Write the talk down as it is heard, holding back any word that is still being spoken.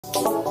Good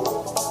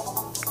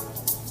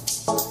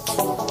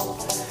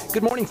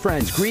morning,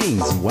 friends.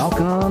 Greetings and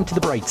welcome to The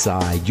Bright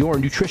Side, your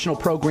nutritional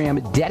program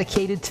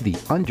dedicated to the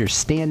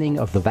understanding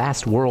of the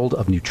vast world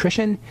of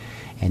nutrition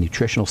and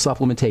nutritional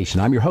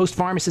supplementation. I'm your host,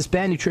 Pharmacist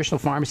Ben, nutritional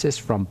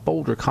pharmacist from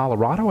Boulder,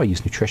 Colorado. I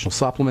use nutritional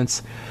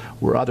supplements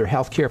where other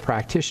healthcare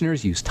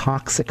practitioners use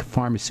toxic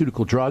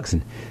pharmaceutical drugs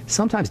and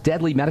sometimes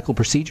deadly medical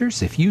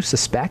procedures. If you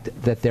suspect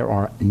that there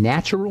are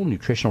natural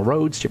nutritional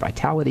roads to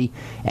vitality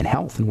and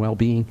health and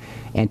well-being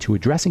and to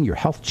addressing your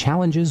health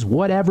challenges,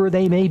 whatever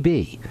they may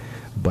be,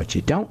 but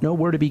you don't know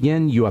where to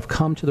begin, you have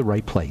come to the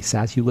right place.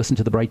 As you listen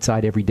to The Bright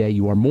Side every day,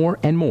 you are more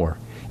and more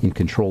in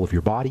control of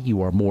your body.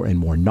 You are more and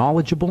more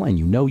knowledgeable, and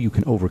you know you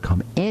can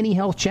overcome any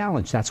health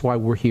challenge. That's why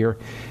we're here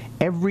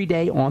every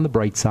day on The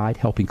Bright Side,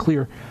 helping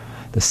clear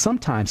the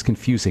sometimes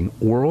confusing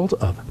world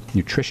of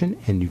nutrition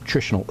and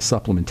nutritional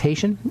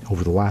supplementation.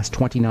 Over the last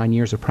 29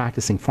 years of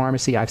practicing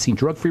pharmacy, I've seen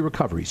drug-free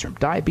recoveries from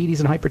diabetes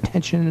and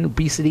hypertension and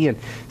obesity and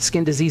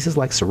skin diseases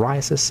like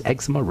psoriasis,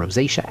 eczema,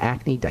 rosacea,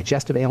 acne,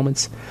 digestive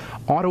ailments,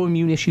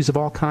 autoimmune issues of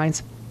all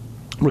kinds.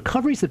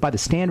 Recoveries that by the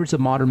standards of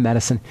modern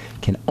medicine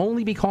can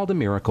only be called a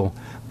miracle,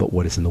 but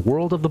what is in the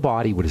world of the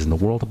body, what is in the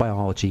world of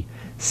biology,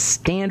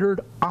 standard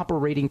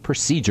operating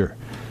procedure.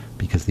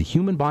 Because the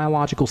human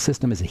biological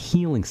system is a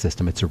healing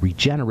system. It's a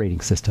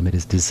regenerating system. It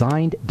is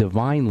designed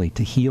divinely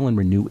to heal and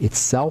renew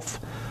itself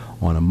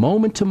on a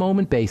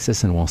moment-to-moment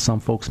basis. And while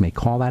some folks may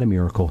call that a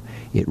miracle,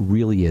 it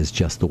really is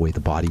just the way the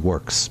body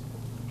works.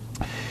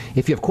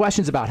 If you have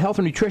questions about health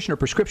or nutrition or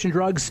prescription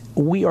drugs,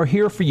 we are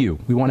here for you.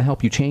 We want to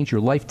help you change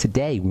your life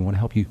today. We want to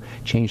help you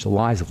change the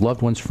lives of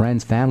loved ones,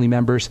 friends, family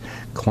members,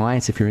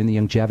 clients. If you're in the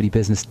longevity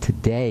business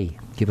today,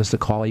 give us a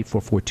call,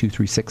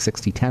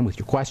 844-236-6010 with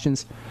your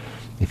questions.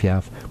 If you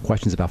have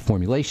questions about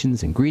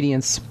formulations,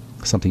 ingredients,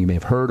 something you may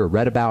have heard or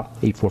read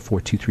about,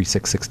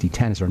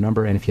 844-236-6010 is our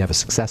number. And if you have a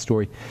success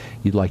story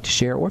you'd like to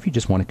share, or if you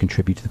just want to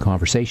contribute to the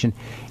conversation,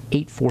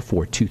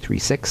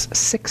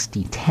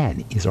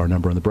 844-236-6010 is our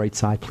number on the Bright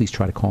Side. Please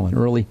try to call in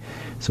early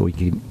so we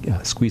can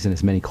squeeze in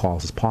as many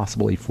calls as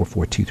possible,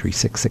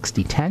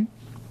 844-236-6010.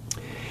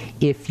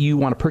 If you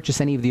want to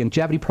purchase any of the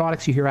longevity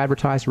products you hear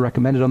advertised or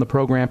recommended on the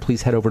program,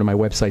 please head over to my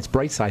websites,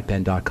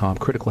 brightsideben.com,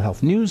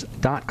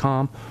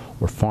 criticalhealthnews.com,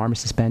 or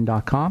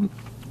pharmacistben.com.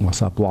 We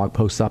also have blog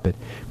posts up at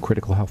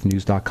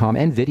criticalhealthnews.com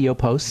and video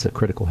posts at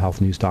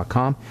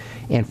criticalhealthnews.com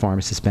and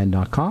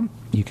pharmacistben.com.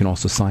 You can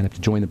also sign up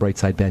to join the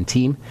Brightside Ben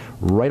team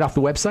right off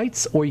the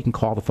websites, or you can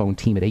call the phone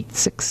team at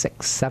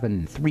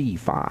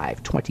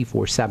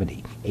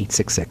 866-735-2470,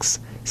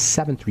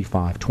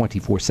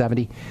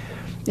 866-735-2470.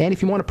 And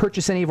if you want to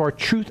purchase any of our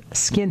Truth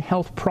Skin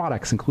Health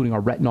products, including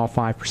our Retinol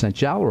 5%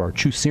 Gel or our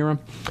Truth Serum,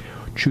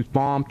 Truth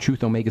Balm,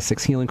 Truth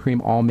Omega-6 Healing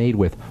Cream, all made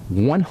with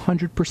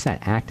 100%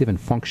 active and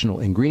functional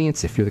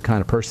ingredients. If you're the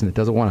kind of person that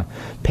doesn't want to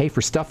pay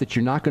for stuff that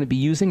you're not going to be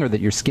using, or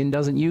that your skin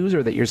doesn't use,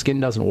 or that your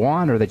skin doesn't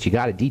want, or that you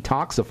got to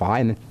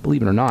detoxify, and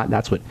believe it or not,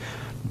 that's what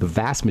the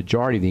vast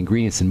majority of the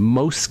ingredients in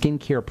most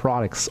skincare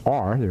products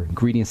are. They're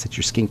ingredients that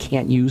your skin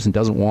can't use and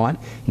doesn't want,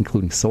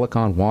 including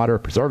silicone, water,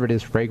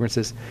 preservatives,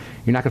 fragrances.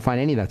 You're not going to find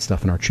any of that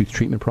stuff in our Truth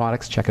Treatment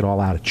products. Check it all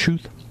out at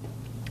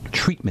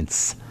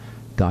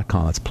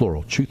truthtreatments.com. That's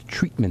plural,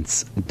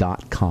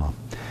 truthtreatments.com.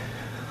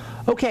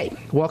 Okay,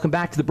 welcome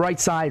back to The Bright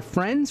Side,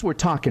 friends. We're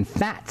talking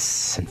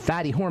fats and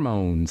fatty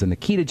hormones and the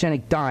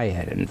ketogenic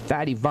diet and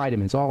fatty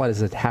vitamins, all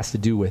that it has to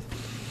do with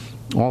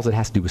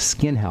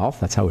skin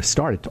health. That's how we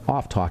started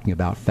off talking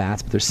about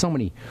fats, but there's so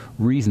many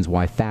reasons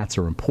why fats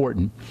are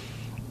important.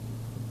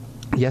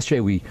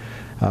 Yesterday,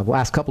 the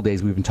last couple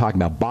days, we've been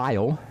talking about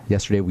bile.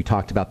 Yesterday, we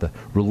talked about the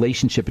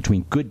relationship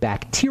between good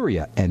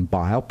bacteria and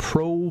bile,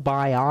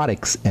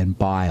 probiotics and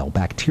bile.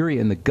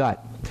 Bacteria in the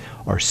gut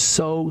are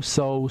so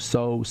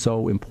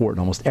important.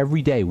 Almost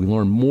every day, we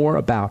learn more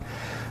about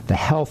the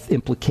health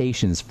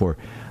implications for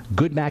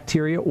good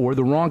bacteria or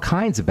the wrong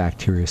kinds of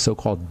bacteria,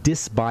 so-called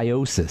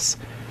dysbiosis.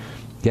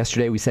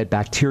 Yesterday, we said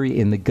bacteria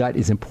in the gut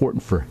is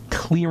important for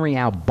clearing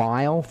out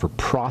bile, for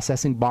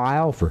processing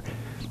bile, for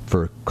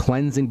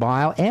cleansing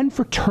bile, and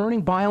for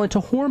turning bile into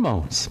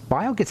hormones.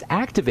 Bile gets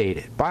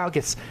activated. Bile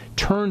gets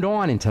turned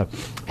on into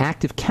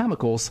active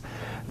chemicals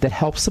that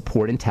help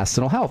support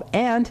intestinal health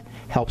and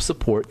help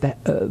support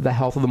the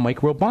health of the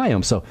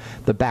microbiome. So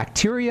the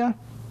bacteria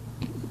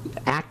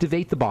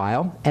activate the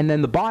bile, and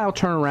then the bile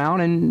turn around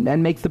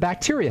and make the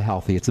bacteria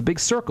healthy. It's a big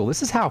circle.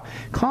 This is how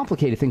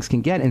complicated things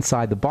can get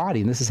inside the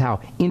body, and this is how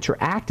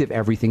interactive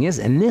everything is,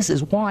 and this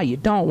is why you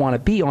don't want to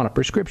be on a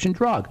prescription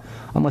drug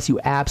unless you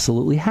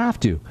absolutely have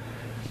to.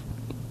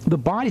 The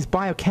body's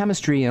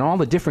biochemistry and all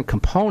the different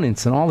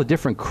components and all the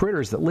different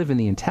critters that live in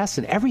the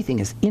intestine, everything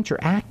is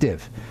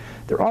interactive.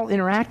 They're all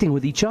interacting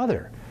with each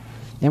other.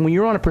 And when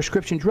you're on a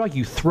prescription drug,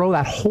 you throw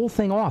that whole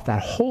thing off.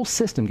 That whole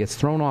system gets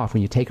thrown off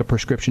when you take a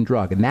prescription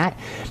drug. And that,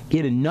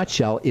 in a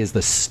nutshell, is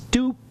the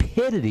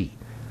stupidity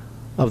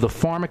of the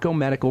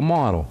pharmacomedical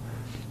model.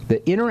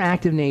 The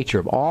interactive nature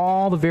of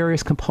all the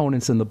various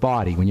components in the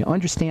body, when you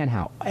understand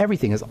how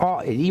everything is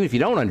all, even if you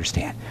don't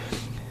understand,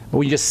 but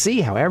when you just see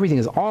how everything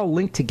is all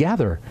linked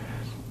together,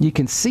 you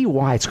can see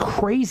why it's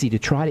crazy to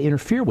try to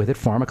interfere with it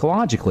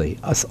pharmacologically,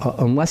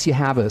 unless you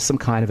have some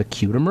kind of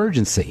acute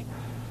emergency.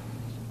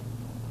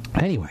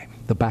 Anyway,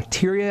 the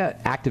bacteria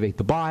activate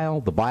the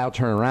bile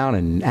turn around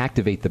and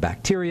activate the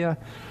bacteria.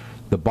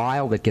 The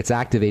bile that gets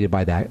activated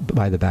by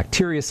the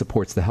bacteria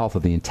supports the health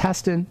of the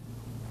intestine.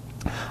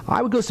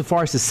 I would go so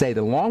far as to say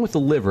that along with the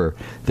liver,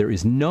 there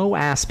is no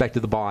aspect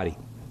of the body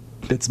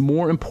that's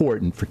more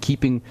important for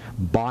keeping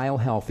bile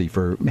healthy,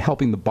 for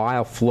helping the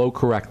bile flow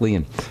correctly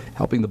and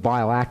helping the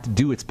bile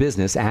do its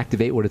business,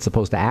 activate what it's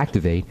supposed to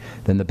activate,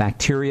 than the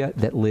bacteria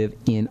that live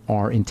in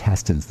our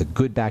intestines, the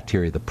good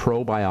bacteria, the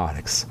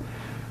probiotics.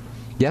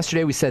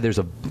 Yesterday we said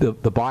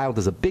the bile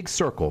does a big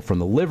circle from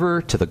the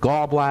liver to the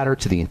gallbladder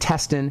to the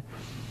intestine.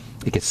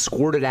 It gets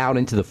squirted out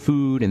into the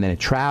food, and then it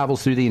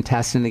travels through the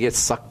intestine and it gets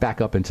sucked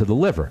back up into the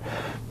liver.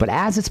 But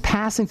as it's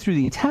passing through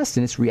the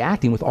intestine, it's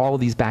reacting with all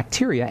of these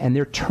bacteria, and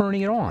they're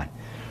turning it on.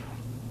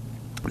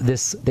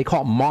 They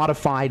call it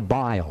modified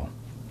bile.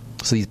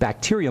 So these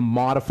bacteria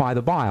modify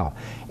the bile.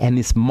 And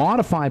this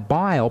modified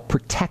bile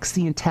protects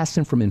the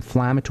intestine from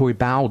inflammatory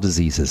bowel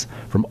diseases,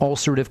 from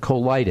ulcerative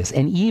colitis,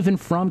 and even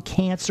from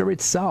cancer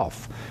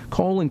itself,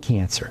 colon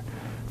cancer,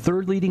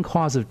 third leading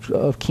cause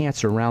of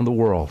cancer around the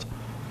world.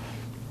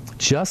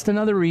 Just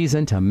another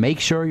reason to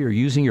make sure you're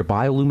using your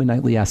Biolumin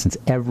Nightly Essence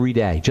every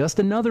day. Just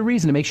another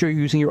reason to make sure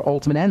you're using your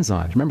Ultimate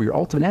Enzymes. Remember, your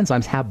Ultimate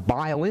Enzymes have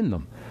bile in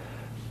them.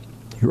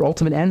 Your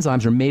Ultimate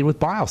Enzymes are made with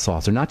bile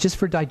salts. They're not just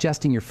for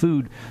digesting your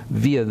food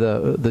via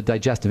the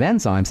digestive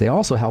enzymes. They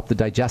also help the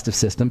digestive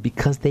system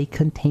because they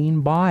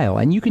contain bile.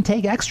 And you can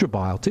take extra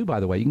bile, too, by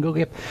the way.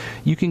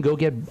 You can go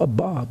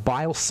get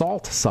bile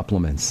salt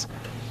supplements.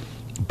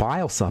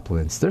 Bile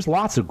supplements. There's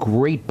lots of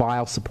great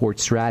bile support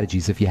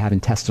strategies if you have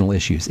intestinal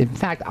issues. In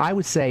fact, I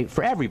would say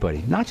for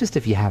everybody, not just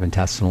if you have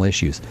intestinal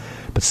issues,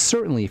 but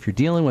certainly if you're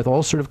dealing with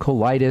ulcerative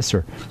colitis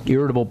or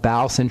irritable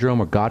bowel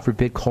syndrome or, God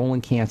forbid, colon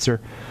cancer,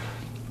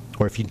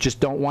 or if you just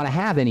don't want to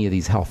have any of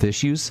these health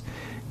issues,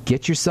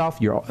 get yourself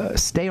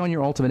stay on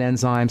your Ultimate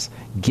Enzymes,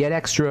 get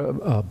extra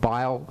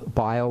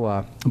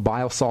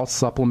bile salt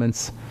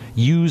supplements,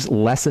 use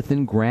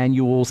lecithin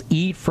granules,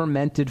 eat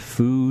fermented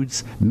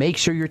foods, make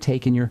sure you're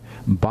taking your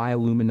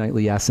Biolumin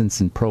Nightly Essence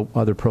and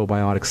other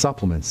probiotic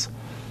supplements.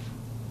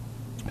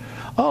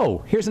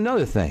 Oh, here's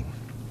another thing.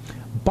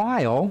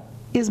 Bile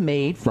is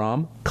made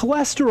from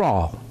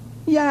cholesterol.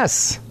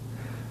 Yes.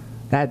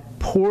 That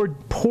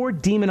poor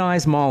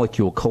demonized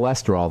molecule,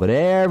 cholesterol, that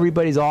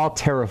everybody's all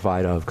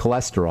terrified of,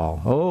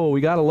 cholesterol. Oh,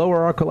 we got to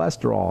lower our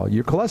cholesterol.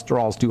 Your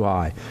cholesterol's too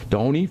high.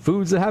 Don't eat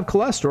foods that have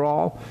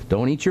cholesterol.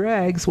 Don't eat your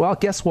eggs. Well,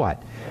 guess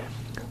what?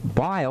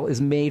 Bile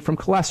is made from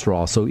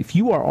cholesterol. So if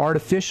you are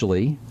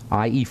artificially,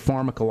 i.e.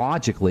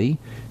 pharmacologically,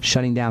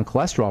 shutting down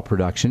cholesterol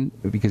production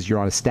because you're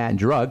on a statin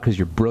drug, because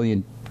your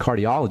brilliant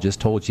cardiologist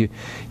told you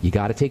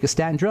got to take a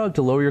statin drug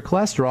to lower your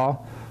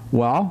cholesterol,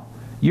 well,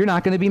 you're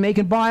not going to be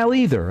making bile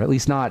either, at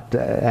least not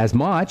as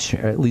much,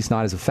 or at least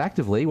not as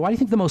effectively. Why do you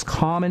think the most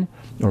common,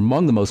 or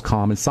among the most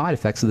common side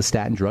effects of the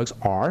statin drugs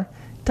are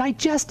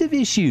digestive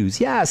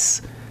issues?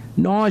 Yes,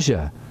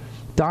 nausea,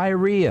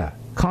 diarrhea,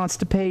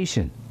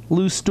 constipation,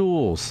 loose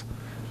stools.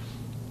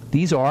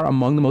 These are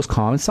among the most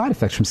common side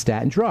effects from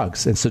statin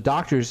drugs. And so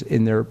doctors,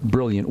 in their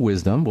brilliant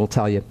wisdom, will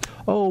tell you,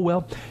 oh,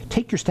 well,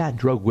 take your statin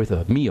drug with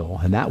a meal,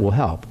 and that will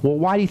help. Well,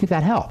 why do you think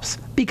that helps?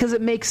 Because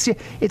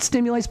it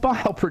stimulates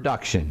bile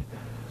production.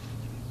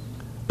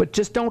 But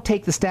just don't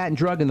take the statin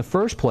drug in the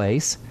first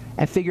place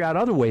and figure out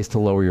other ways to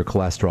lower your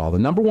cholesterol. The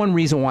number one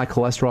reason why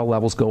cholesterol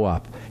levels go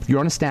up, if you're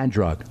on a statin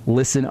drug,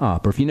 listen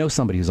up. Or if you know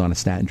somebody who's on a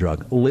statin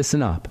drug,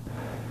 listen up.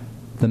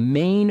 The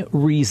main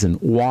reason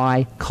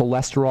why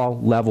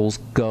cholesterol levels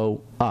go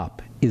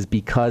up is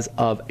because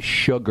of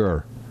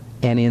sugar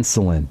and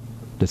insulin.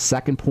 The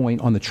second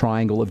point on the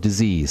triangle of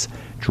disease.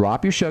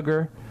 Drop your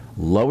sugar,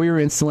 lower your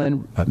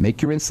insulin,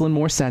 make your insulin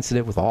more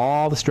sensitive with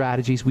all the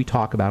strategies we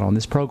talk about on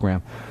this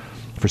program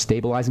for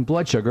stabilizing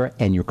blood sugar,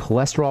 and your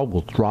cholesterol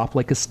will drop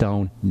like a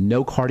stone.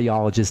 No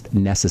cardiologist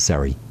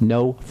necessary,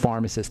 no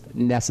pharmacist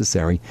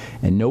necessary,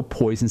 and no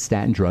poison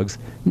statin drugs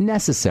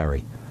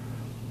necessary.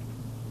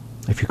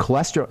 If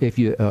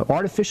you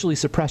artificially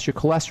suppress your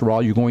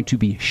cholesterol, you're going to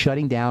be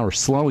shutting down or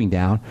slowing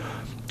down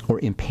or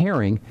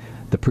impairing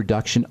the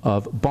production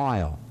of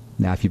bile.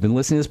 Now, if you've been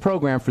listening to this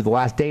program for the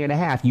last day and a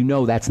half, you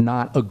know that's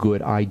not a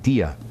good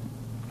idea.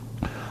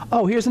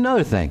 Oh, here's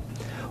another thing.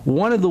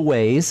 One of the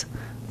ways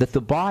that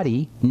the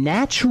body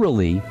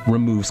naturally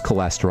removes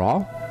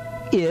cholesterol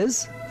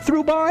is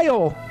through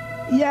bile.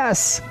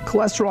 Yes,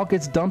 cholesterol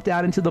gets dumped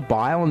out into the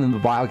bile, and then the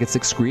bile gets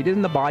excreted,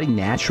 and the body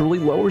naturally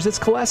lowers its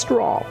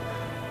cholesterol.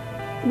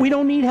 We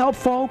don't need help,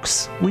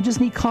 folks. We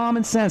just need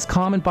common sense,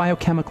 common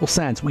biochemical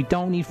sense. We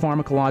don't need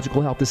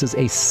pharmacological help. This is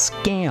a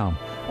scam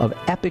of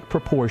epic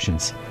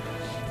proportions.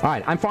 All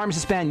right, I'm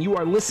Pharmacist Ben. You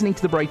are listening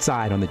to The Bright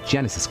Side on the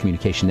Genesis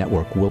Communication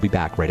Network. We'll be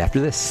back right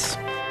after this.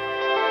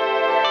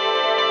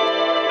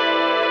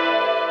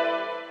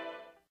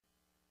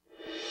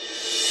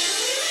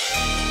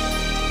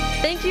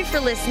 Thank you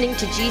for listening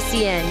to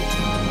GCN.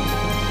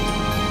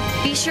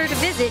 Be sure to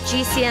visit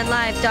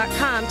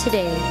GCNlive.com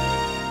today.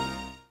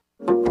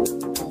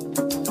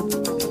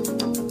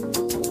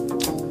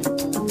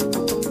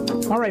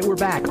 All right, we're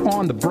back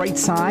on the bright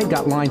side.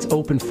 Got lines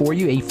open for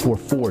you.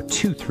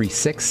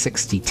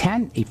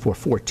 844-236-6010.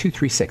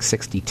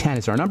 844-236-6010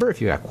 is our number.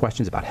 If you got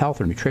questions about health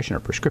or nutrition or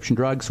prescription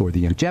drugs or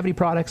the longevity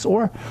products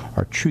or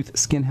our Truth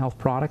Skin Health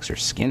products or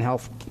skin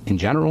health in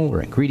general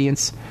or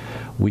ingredients,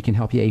 we can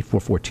help you.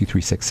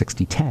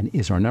 844-236-6010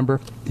 is our number.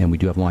 And we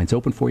do have lines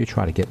open for you.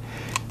 Try to get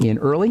in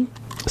early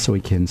so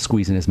we can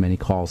squeeze in as many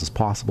calls as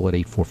possible at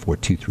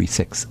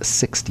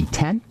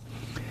 844-236-6010.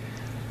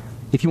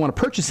 If you want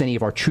to purchase any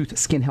of our Truth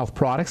Skin Health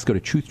products, go to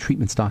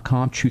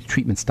truthtreatments.com,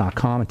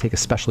 truthtreatments.com, and take a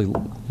especially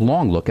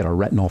long look at our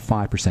retinol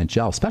 5%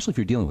 gel, especially if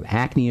you're dealing with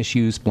acne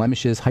issues,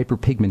 blemishes,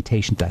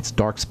 hyperpigmentation, that's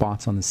dark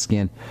spots on the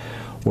skin,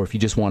 or if you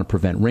just want to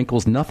prevent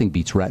wrinkles. Nothing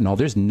beats retinol.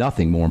 There's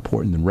nothing more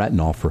important than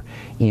retinol for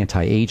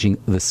anti-aging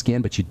the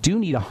skin, but you do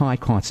need a high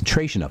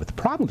concentration of it. The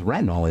problem with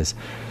retinol is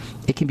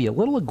it can be a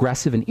little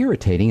aggressive and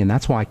irritating, and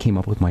that's why I came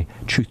up with my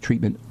Truth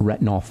Treatment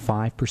Retinol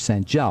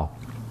 5% gel.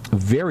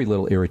 Very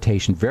little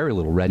irritation, very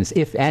little redness,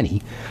 if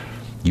any.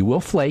 You will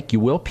flake, you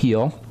will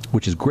peel,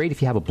 which is great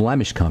if you have a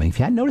blemish coming. If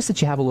you hadn't noticed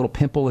that you have a little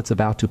pimple that's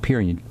about to appear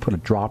and you put a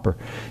drop or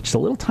just a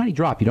little tiny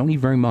drop, you don't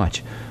need very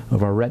much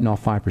of our Retinol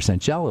 5%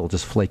 gel, it'll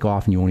just flake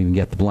off and you won't even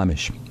get the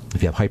blemish.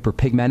 If you have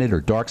hyperpigmented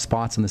or dark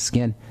spots on the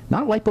skin,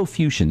 not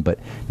lipofuscin, but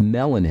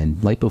melanin.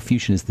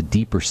 Lipofuscin is the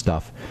deeper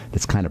stuff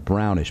that's kind of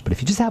brownish. But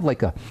if you just have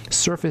like a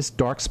surface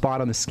dark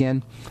spot on the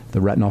skin, the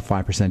Retinol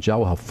 5% gel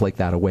will help flake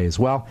that away as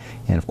well.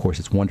 And of course,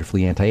 it's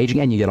wonderfully anti-aging.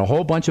 And you get a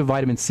whole bunch of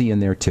vitamin C in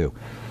there too.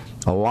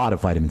 A lot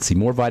of vitamin C.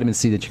 More vitamin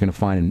C that you're going to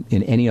find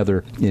in any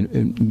other,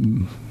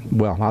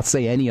 well, I'll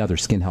say any other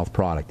skin health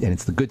product. And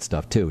it's the good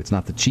stuff too. It's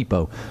not the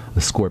cheapo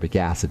ascorbic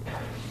acid.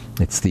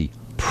 It's the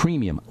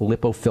premium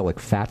lipophilic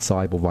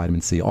fat-soluble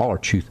vitamin C. All our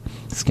Truth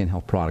Skin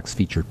Health products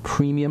feature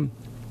premium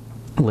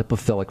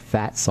lipophilic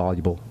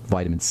fat-soluble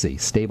vitamin C.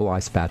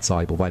 Stabilized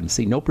fat-soluble vitamin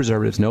C. No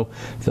preservatives, no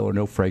filler,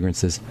 no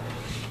fragrances.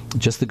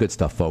 Just the good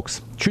stuff,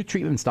 folks.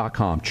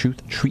 Truthtreatments.com.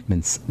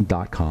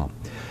 Truthtreatments.com.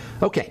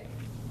 Okay,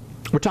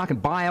 we're talking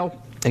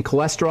bile and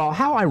cholesterol.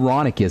 How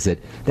ironic is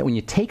it that when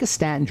you take a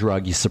statin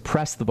drug, you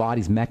suppress the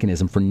body's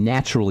mechanism for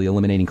naturally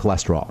eliminating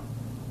cholesterol?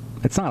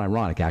 It's not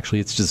ironic,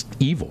 actually. It's just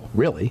evil,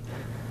 really.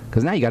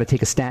 Because now you got to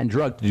take a statin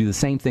drug to do the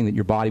same thing that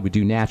your body would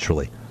do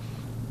naturally.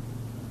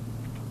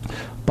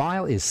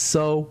 Bile is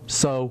so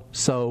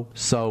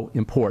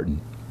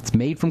important. It's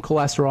made from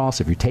cholesterol,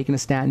 so if you're taking a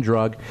statin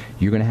drug,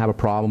 you're going to have a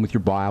problem with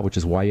your bile, which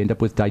is why you end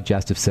up with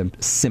digestive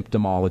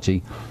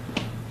symptomology.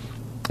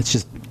 It's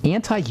just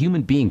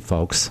anti-human being,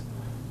 folks.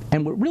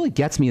 And what really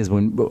gets me is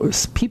when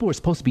people are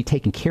supposed to be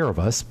taking care of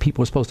us,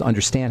 people are supposed to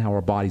understand how our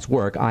bodies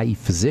work, i.e.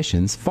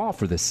 physicians, fall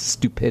for this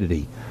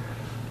stupidity.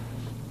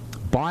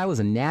 Bile is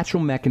a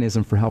natural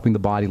mechanism for helping the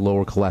body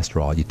lower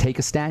cholesterol. You take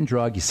a statin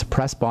drug, you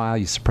suppress bile,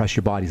 you suppress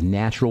your body's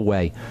natural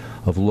way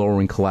of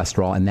lowering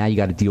cholesterol, and now you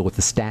got to deal with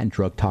the statin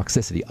drug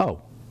toxicity.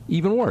 Oh,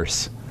 even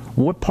worse.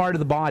 What part of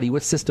the body,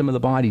 what system of the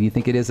body do you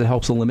think it is that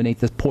helps eliminate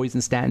this poison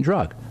statin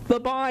drug? The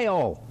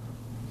bile.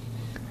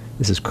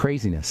 This is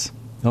craziness.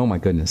 Oh, my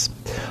goodness.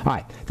 All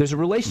right. There's a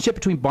relationship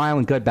between bile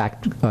and gut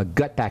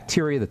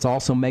bacteria that's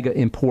also mega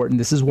important.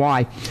 This is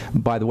why,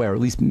 by the way, or at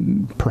least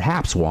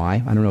perhaps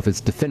why, I don't know if it's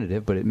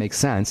definitive, but it makes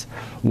sense,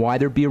 why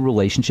there'd be a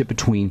relationship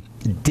between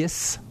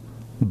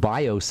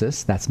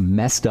dysbiosis, that's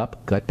messed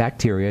up gut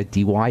bacteria,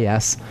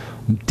 DYS,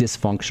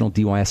 dysfunctional,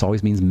 DYS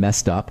always means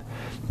messed up,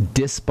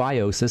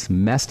 dysbiosis,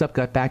 messed up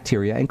gut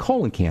bacteria, and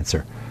colon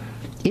cancer.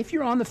 If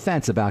you're on the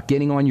fence about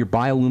getting on your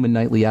Biolumin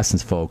Nightly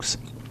Essence, folks,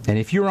 and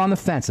if you're on the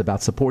fence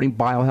about supporting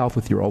bile health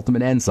with your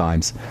ultimate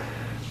enzymes,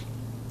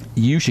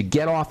 you should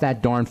get off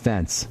that darn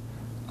fence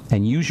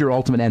and use your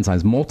ultimate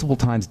enzymes multiple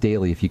times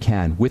daily if you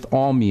can, with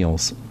all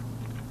meals,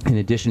 in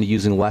addition to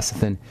using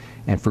lecithin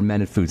and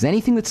fermented foods.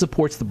 Anything that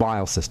supports the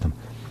bile system.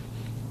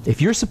 If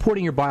you're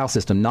supporting your bile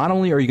system, not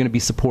only are you going to be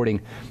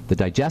supporting the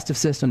digestive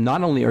system,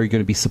 not only are you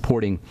going to be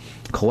supporting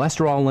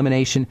cholesterol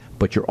elimination,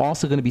 but you're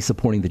also going to be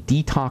supporting the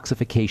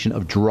detoxification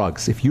of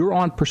drugs. If you're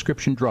on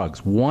prescription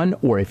drugs, one,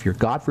 or if you're,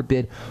 God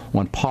forbid,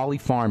 on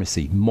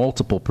polypharmacy,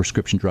 multiple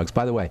prescription drugs.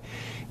 By the way,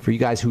 for you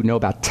guys who know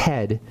about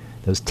TED,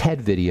 those TED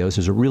videos,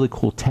 there's a really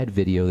cool TED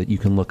video that you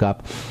can look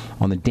up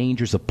on the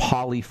dangers of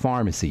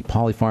polypharmacy.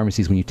 Polypharmacy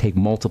is when you take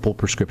multiple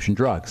prescription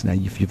drugs. Now,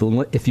 if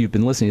you've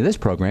been listening to this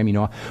program, you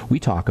know we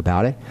talk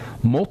about it.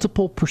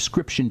 Multiple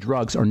prescription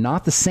drugs are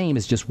not the same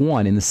as just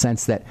one, in the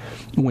sense that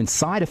when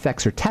side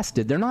effects are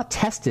tested, they're not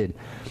tested.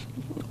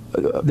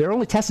 They're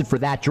only tested for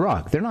that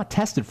drug. They're not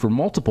tested for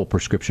multiple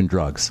prescription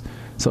drugs.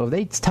 So if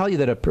they tell you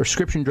that a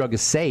prescription drug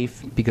is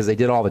safe because they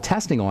did all the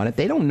testing on it,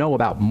 they don't know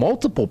about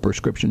multiple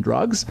prescription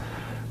drugs.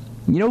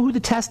 You know who the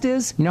test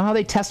is? You know how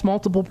they test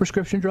multiple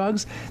prescription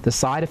drugs? The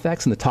side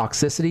effects and the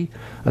toxicity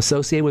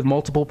associated with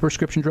multiple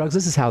prescription drugs.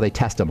 This is how they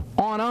test them.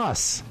 On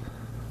us.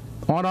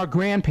 On our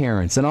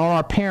grandparents and on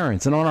our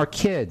parents and on our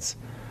kids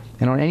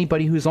and on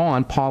anybody who's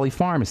on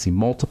polypharmacy,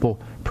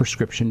 multiple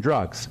prescription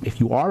drugs. If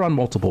you are on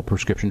multiple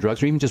prescription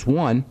drugs, or even just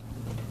one,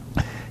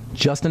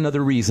 Just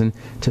another reason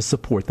to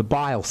support the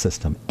bile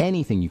system.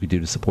 Anything you could do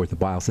to support the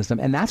bile system.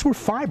 And that's where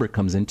fiber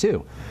comes in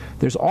too.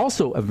 There's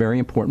also a very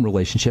important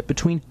relationship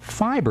between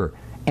fiber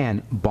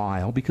and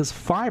bile, because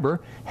fiber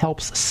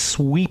helps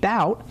sweep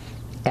out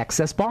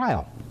excess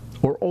bile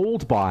or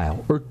old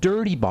bile or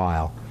dirty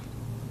bile.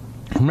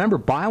 Remember,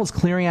 bile is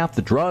clearing out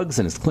the drugs,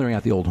 and it's clearing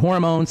out the old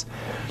hormones.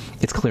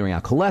 It's clearing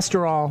out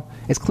cholesterol.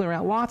 It's clearing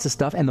out lots of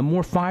stuff. And the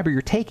more fiber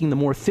you're taking, the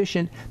more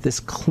efficient this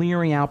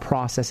clearing out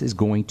process is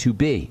going to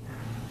be.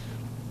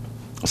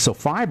 So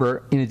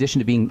fiber, in addition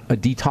to being a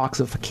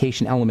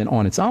detoxification element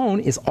on its own,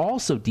 is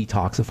also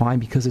detoxifying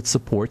because it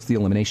supports the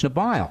elimination of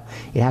bile.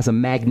 It has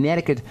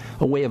a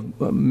way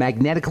of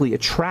magnetically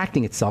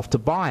attracting itself to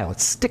bile. It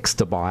sticks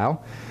to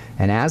bile.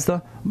 And as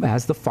the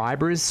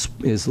fiber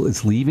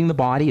is leaving the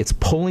body, it's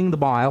pulling the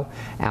bile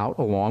out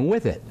along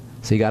with it.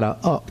 So you got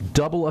a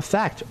double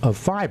effect of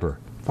fiber.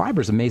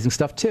 Fiber is amazing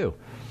stuff too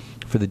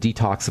for the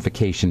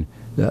detoxification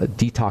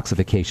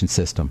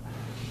system.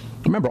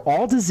 Remember,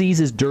 all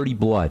disease is dirty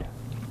blood,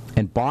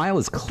 and bile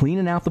is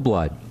cleaning out the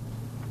blood.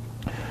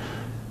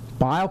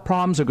 Bile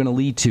problems are going to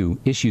lead to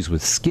issues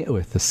with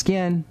the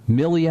skin,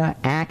 milia,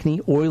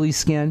 acne, oily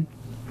skin.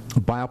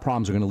 Bile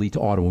problems are going to lead to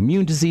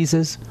autoimmune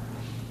diseases.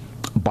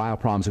 Bile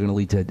problems are going to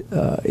lead to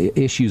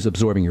issues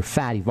absorbing your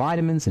fatty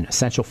vitamins and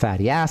essential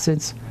fatty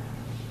acids.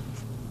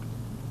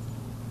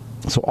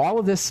 So all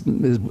of this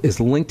is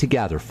linked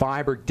together.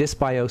 Fiber,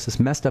 dysbiosis,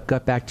 messed up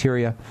gut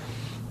bacteria,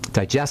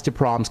 digestive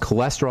problems,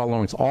 cholesterol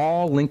lowering, it's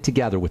all linked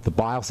together with the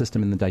bile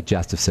system and the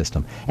digestive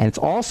system. And it's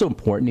also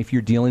important if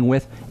you're dealing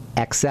with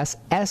excess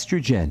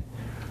estrogen.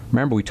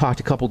 Remember, we talked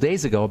a couple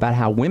days ago about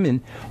how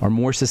women are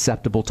more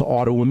susceptible to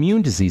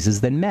autoimmune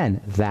diseases than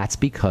men. That's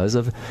because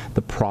of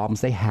the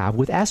problems they have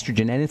with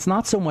estrogen. And it's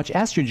not so much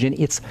estrogen,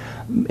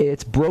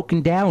 it's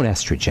broken down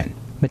estrogen,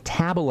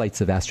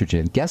 metabolites of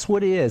estrogen. Guess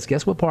what it is?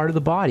 Guess what part of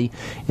the body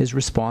is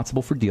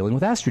responsible for dealing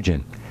with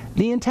estrogen?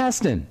 The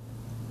intestine,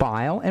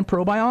 bile, and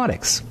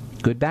probiotics.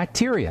 Good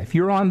bacteria. If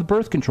you're on the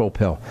birth control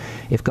pill,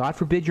 if God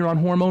forbid you're on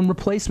hormone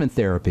replacement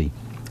therapy,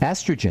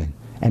 estrogen.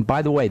 And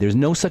by the way, there's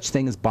no such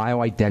thing as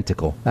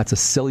bioidentical. That's a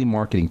silly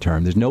marketing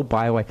term. There's no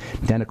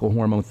bioidentical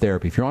hormone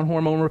therapy. If you're on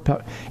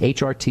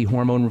HRT,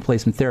 hormone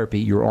replacement therapy,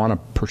 you're on a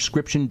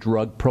prescription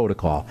drug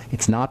protocol.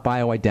 It's not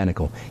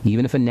bioidentical,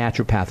 even if a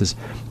naturopath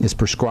is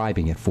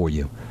prescribing it for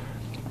you.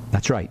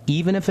 That's right.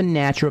 Even if a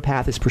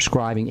naturopath is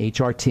prescribing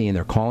HRT and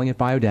they're calling it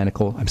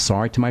bioidentical, I'm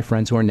sorry to my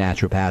friends who are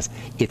naturopaths,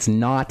 it's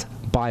not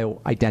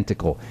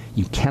bioidentical.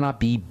 You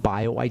cannot be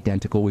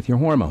bioidentical with your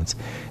hormones.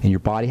 And your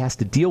body has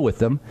to deal with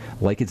them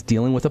like it's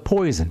dealing with a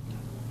poison.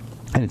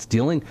 And it's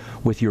dealing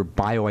with your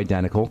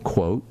bioidentical,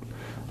 quote,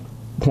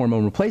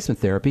 hormone replacement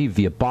therapy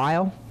via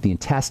bile, the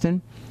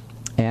intestine,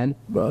 and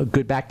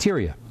good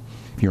bacteria.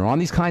 If you're on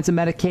these kinds of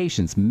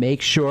medications,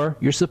 make sure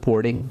you're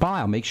supporting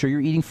bile. Make sure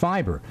you're eating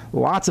fiber,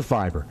 lots of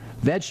fiber,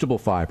 vegetable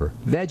fiber,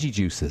 veggie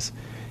juices.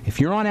 If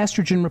you're on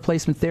estrogen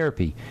replacement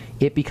therapy,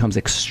 it becomes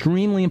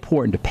extremely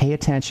important to pay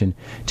attention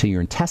to your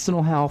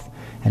intestinal health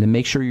and to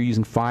make sure you're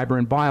using fiber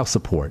and bile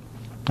support.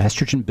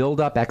 Estrogen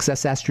buildup,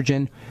 excess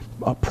estrogen,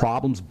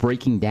 problems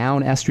breaking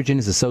down estrogen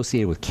is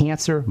associated with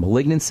cancer,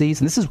 malignancies,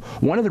 and this is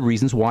one of the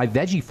reasons why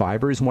veggie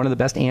fiber is one of the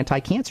best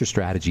anti-cancer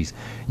strategies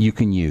you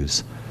can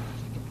use,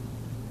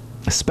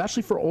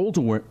 especially for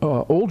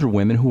older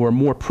women who are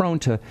more prone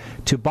to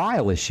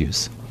bile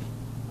issues.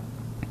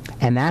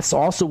 And that's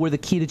also where the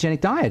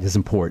ketogenic diet is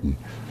important.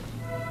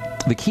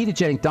 The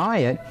ketogenic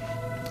diet,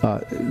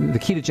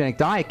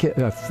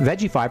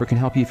 veggie fiber can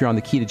help you if you're on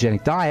the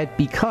ketogenic diet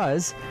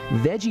because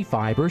veggie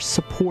fiber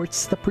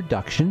supports the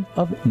production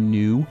of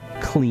new,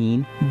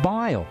 clean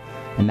bile.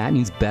 And that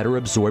means better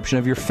absorption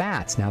of your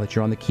fats now that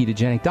you're on the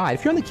ketogenic diet.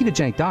 If you're on the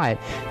ketogenic diet,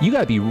 you got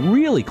to be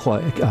really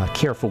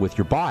careful with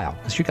your bile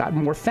because you got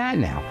more fat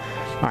now.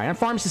 All right, I'm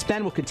Pharmacist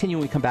Ben. We'll continue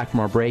when we come back from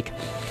our break.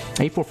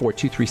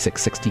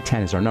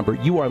 844-236-6010 is our number.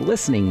 You are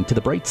listening to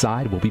The Bright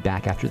Side. We'll be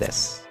back after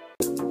this.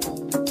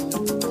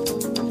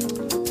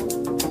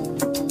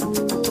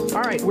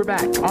 All right, we're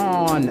back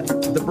on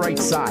The Bright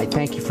Side.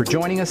 Thank you for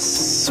joining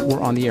us.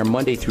 We're on the air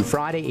Monday through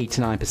Friday, 8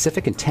 to 9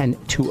 Pacific and 10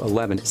 to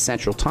 11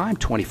 Central Time,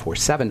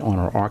 24/7 on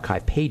our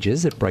archive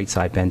pages at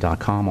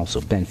brightsideben.com, also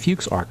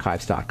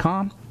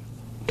benfuchsarchives.com.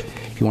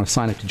 If you want to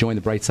sign up to join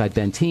the Brightside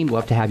Ben team,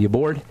 love to have you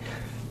aboard.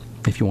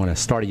 If you want to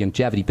start a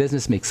longevity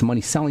business, make some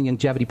money selling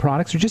longevity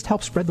products, or just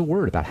help spread the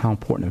word about how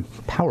important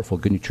and powerful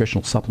a good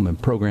nutritional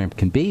supplement program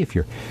can be. If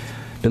you're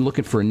been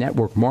looking for a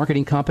network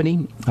marketing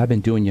company, I've been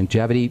doing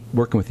longevity,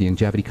 working with the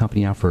longevity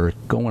company now for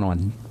going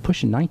on,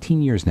 pushing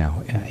 19 years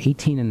now,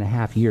 18 and a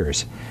half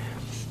years.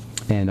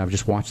 And I've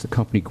just watched the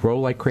company grow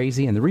like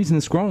crazy. And the reason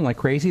it's growing like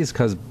crazy is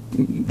because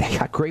they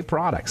got great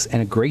products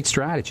and a great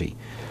strategy.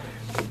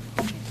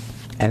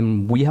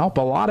 And we help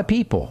a lot of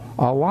people,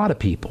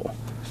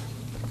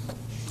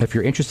 If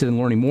you're interested in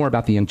learning more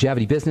about the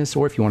longevity business,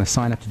 or if you want to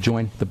sign up to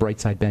join the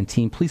Brightside Ben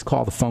team, please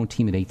call the phone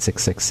team at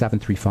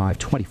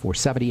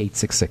 866-735-2470,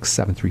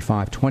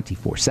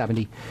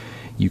 866-735-2470.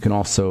 You can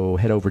also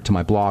head over to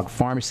my blog,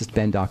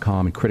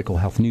 pharmacistben.com and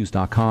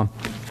criticalhealthnews.com.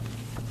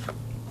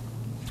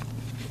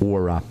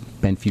 or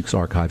Ben Fuchs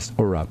Archives,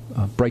 or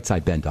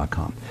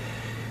brightsideben.com.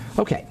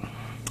 Okay,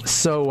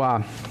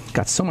 so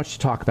got so much to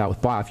talk about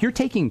with bile. If you're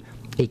taking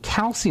a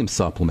calcium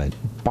supplement,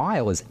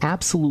 bile is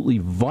absolutely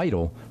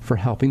vital for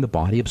helping the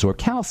body absorb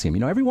calcium.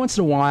 You know, every once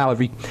in a while,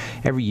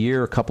 every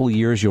year, a couple of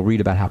years, you'll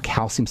read about how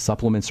calcium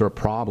supplements are a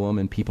problem,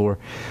 and people are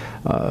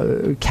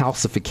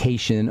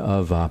calcification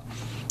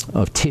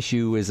of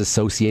tissue is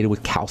associated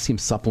with calcium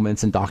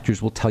supplements, and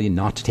doctors will tell you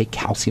not to take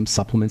calcium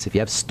supplements if you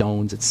have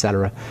stones,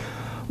 etc.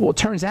 Well, it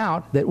turns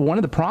out that one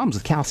of the problems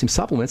with calcium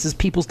supplements is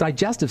people's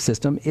digestive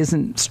system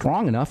isn't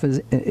strong enough,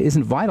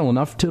 isn't vital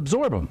enough to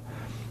absorb them.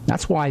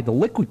 That's why the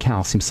liquid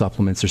calcium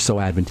supplements are so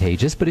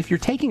advantageous. But if you're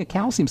taking a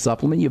calcium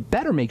supplement, you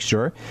better make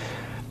sure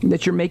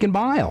that you're making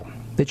bile,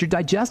 that your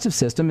digestive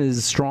system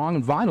is strong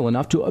and vital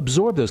enough to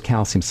absorb those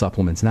calcium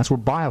supplements. And that's where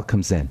bile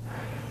comes in.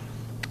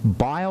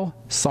 Bile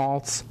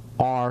salts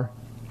are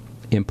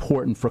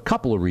important for a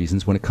couple of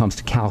reasons when it comes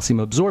to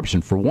calcium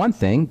absorption. For one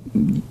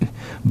thing,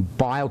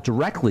 bile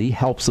directly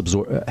helps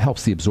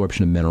the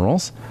absorption of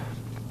minerals,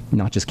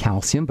 not just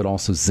calcium, but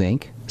also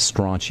zinc,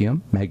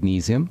 strontium,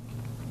 magnesium.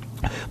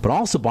 But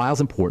also bile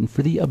is important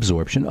for the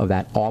absorption of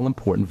that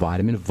all-important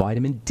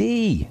vitamin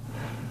D.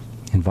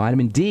 And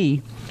vitamin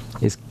D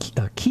is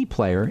a key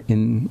player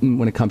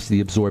when it comes to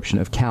the absorption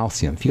of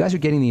calcium. If you guys are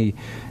getting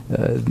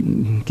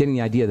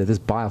the idea that this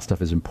bile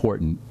stuff is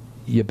important,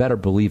 you better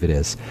believe it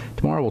is.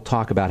 Tomorrow we'll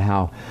talk about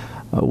how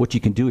what you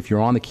can do if you're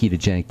on the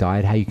ketogenic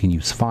diet, how you can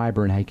use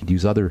fiber and how you can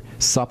use other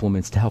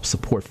supplements to help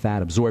support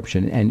fat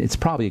absorption. And it's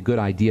probably a good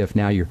idea if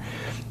now you're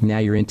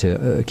into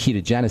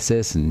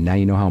ketogenesis, and now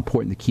you know how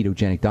important the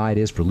ketogenic diet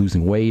is for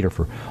losing weight or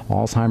for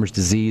Alzheimer's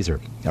disease or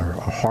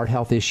heart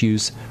health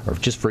issues or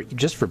just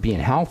for being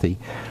healthy.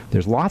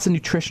 There's lots of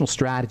nutritional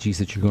strategies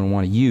that you're going to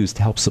want to use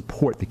to help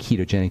support the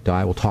ketogenic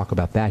diet. We'll talk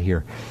about that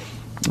here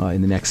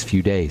in the next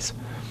few days.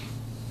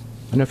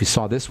 I don't know if you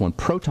saw this one,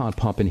 proton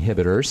pump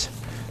inhibitors.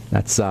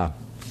 That's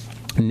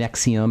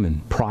Nexium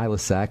and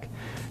Prilosec,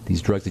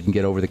 these drugs that you can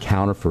get over the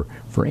counter for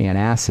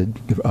antacid,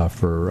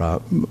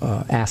 for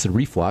acid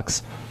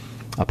reflux.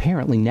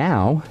 Apparently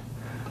now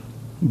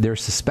they're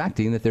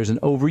suspecting that there's an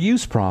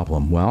overuse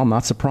problem. Well, I'm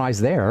not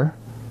surprised there.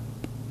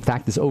 In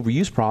fact, this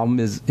overuse problem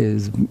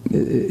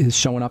is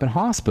showing up in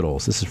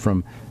hospitals. This is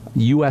from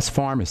U.S.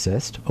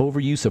 Pharmacist,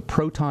 overuse of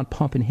proton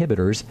pump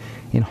inhibitors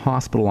in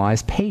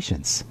hospitalized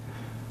patients.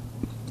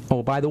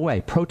 Oh, by the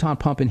way, proton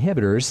pump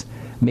inhibitors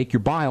make your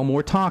bile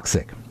more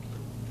toxic.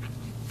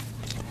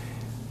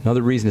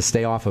 Another reason to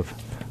stay off of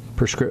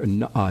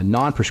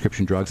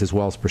non-prescription drugs as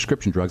well as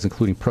prescription drugs,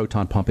 including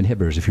proton pump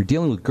inhibitors. If you're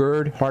dealing with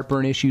GERD,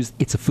 heartburn issues,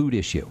 it's a food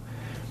issue.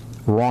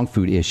 Wrong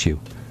food issue.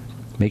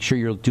 Make sure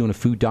you're doing a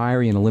food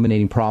diary and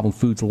eliminating problem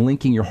foods,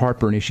 linking your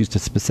heartburn issues to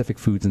specific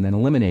foods and then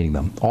eliminating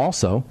them.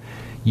 Also,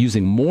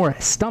 using more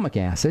stomach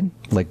acid,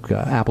 like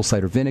apple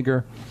cider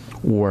vinegar,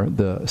 or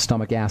the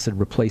stomach acid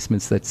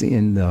replacements that's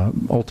in the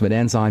ultimate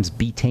enzymes,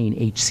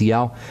 betaine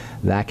HCl,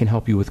 that can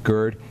help you with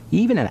GERD.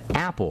 Even an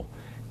apple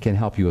can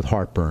help you with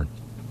heartburn.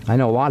 I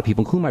know a lot of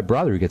people, including my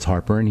brother, who gets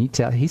heartburn.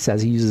 He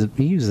says he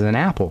uses an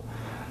apple,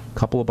 a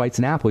couple of bites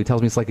an apple. He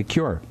tells me it's like a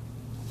cure.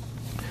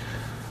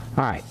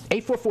 All right,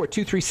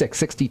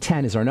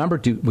 844-236-6010 is our number.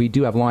 We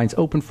do have lines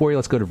open for you.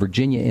 Let's go to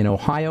Virginia in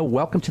Ohio.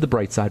 Welcome to the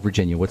bright side,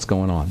 Virginia. What's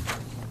going on?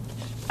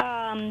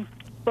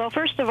 Well,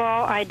 first of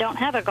all, I don't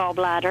have a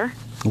gallbladder.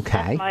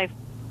 Okay. That's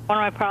one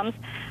of my problems.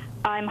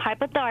 I'm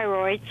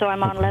hypothyroid, so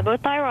I'm on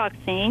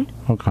levothyroxine.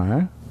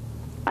 Okay.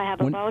 I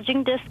have a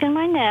bulging disc in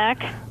my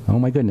neck. Oh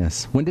my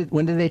goodness! When did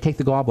they take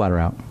the gallbladder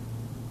out?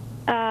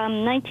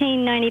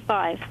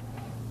 1995.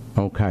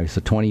 Okay,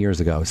 so 20 years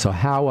ago. So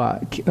how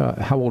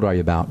old are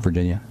you about,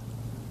 Virginia?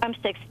 I'm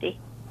 60.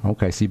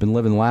 Okay, so you've been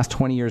living the last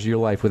 20 years of your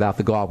life without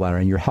the gallbladder,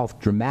 and your health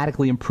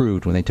dramatically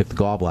improved when they took the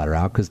gallbladder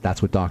out, because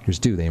that's what doctors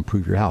do. They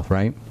improve your health,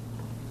 right?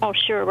 Oh,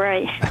 sure,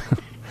 right.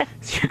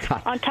 You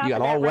got On top all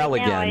of that, well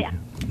right now, again.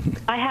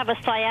 I have a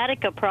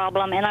sciatica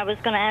problem, and I was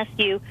going to ask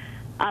you,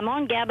 I'm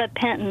on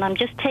gabapentin. I'm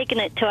just taking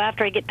it till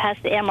after I get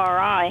past the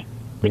MRI.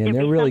 And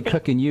they're really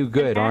cooking you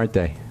good, aren't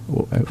they?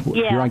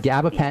 Yeah. You're on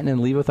gabapentin and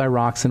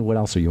levothyroxine. What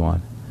else are you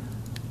on?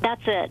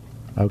 That's it.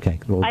 Okay,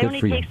 well, I good only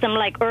for you. take some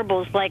like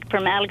herbals, like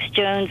from Alex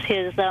Jones,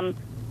 his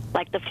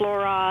like the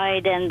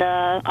fluoride and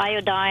the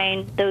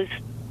iodine, those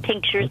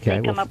tinctures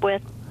they come up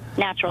with,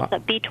 natural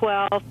stuff,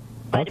 B12,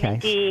 vitamin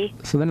D.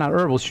 So they're not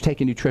herbals. You're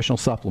taking nutritional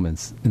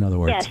supplements, in other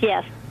words.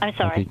 Yes. I'm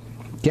sorry. Okay.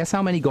 Guess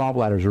how many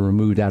gallbladders are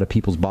removed out of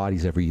people's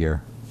bodies every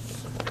year?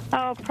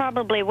 Oh,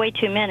 probably way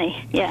too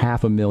many. Yeah.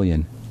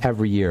 500,000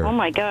 every year. Oh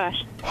my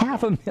gosh.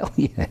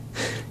 500,000.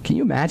 Can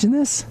you imagine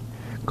this?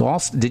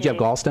 Did you have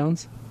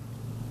gallstones?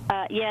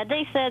 Yeah,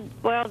 they said,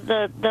 well,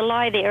 the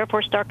lie the Air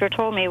Force doctor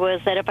told me was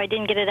that if I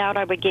didn't get it out,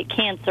 I would get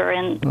cancer.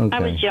 And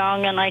I was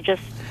young, and I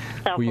just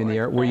fell Were you in for the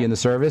it. Were you in the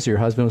service? Your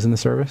husband was in the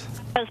service?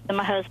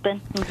 My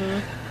husband.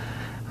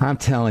 Mm-hmm. I'm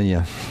telling you,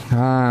 what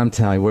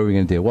are we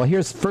going to do? Well,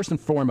 here's first and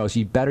foremost,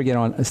 you better get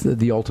on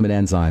the ultimate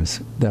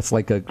enzymes. That's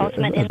like a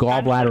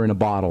gallbladder in a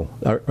bottle,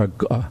 a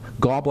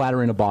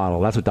gallbladder in a bottle.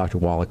 That's what Dr.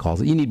 Wallach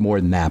calls it. You need more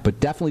than that, but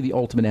definitely the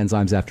ultimate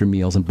enzymes after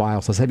meals and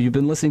bile salts. Have you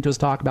been listening to us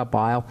talk about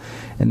bile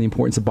and the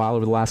importance of bile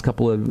over the last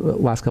couple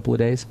of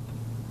days?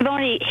 I've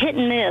only hit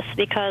and miss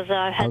because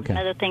I've had some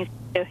other things to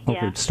do. Okay,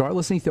 Yeah. start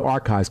listening to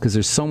archives because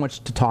there's so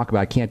much to talk about.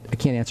 I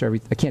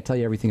can't tell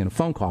you everything in a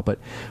phone call, but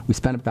we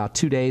spent about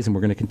 2 days, and we're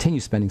going to continue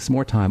spending some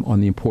more time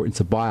on the importance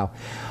of bile.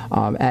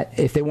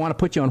 If they want to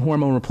put you on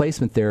hormone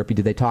replacement therapy,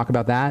 did they talk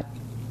about that?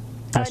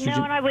 No,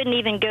 and I wouldn't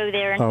even go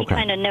there, and he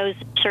kind of knows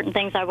certain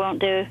things I won't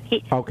do.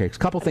 Okay, a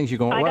couple things you're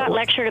going. I got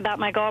lectured about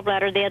my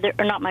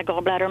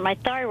gallbladder my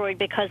thyroid,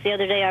 because the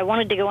other day I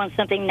wanted to go on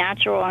something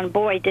natural, and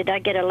boy, did I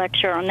get a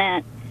lecture on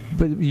that.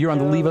 But you're on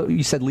the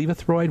you said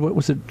levothyroid? What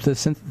was it? The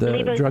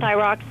drug?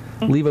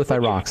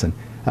 Levothyroxine.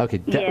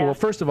 Okay. Yeah. Well,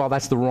 first of all,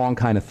 that's the wrong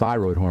kind of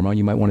thyroid hormone.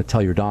 You might want to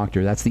tell your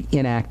doctor. That's the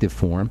inactive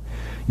form.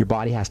 Your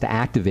body has to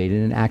activate it,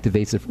 and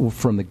activates it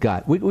from the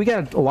gut. We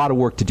got a lot of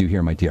work to do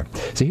here, my dear.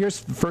 So here's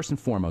first and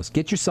foremost.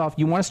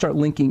 You want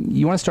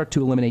to start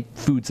to eliminate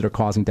foods that are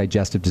causing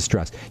digestive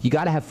distress. You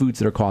got to have foods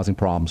that are causing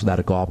problems without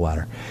a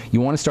gallbladder.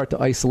 You want to start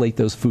to isolate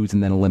those foods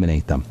and then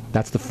eliminate them.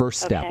 That's the first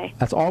step. Okay.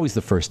 That's always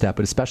the first step,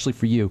 but especially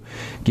for you,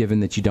 given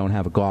that you don't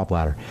have a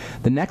gallbladder.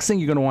 The next thing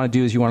you're going to want to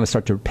do is you want to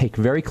start to pay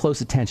very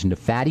close attention to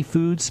fatty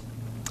foods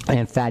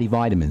and fatty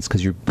vitamins,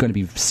 because you're going to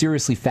be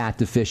seriously fat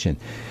deficient.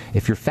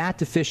 If you're fat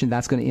deficient,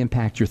 that's going to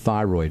impact your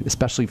thyroid,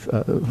 especially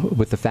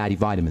with the fatty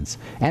vitamins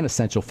and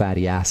essential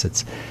fatty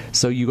acids.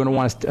 So you're going to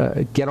want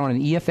to get on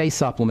an EFA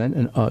supplement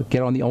and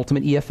get on the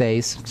Ultimate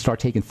EFAs.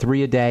 Start taking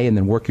 3 a day, and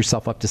then work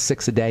yourself up to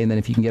 6 a day. And then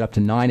if you can get up to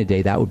 9 a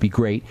day, that would be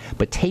great.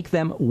 But take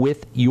them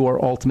with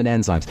your Ultimate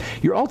enzymes.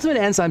 Your Ultimate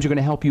enzymes are going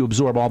to help you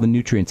absorb all the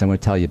nutrients I'm going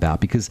to tell you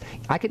about, because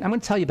I'm going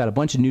to tell you about a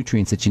bunch of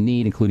nutrients that you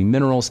need, including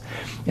minerals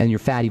and your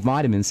fatty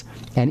vitamins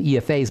and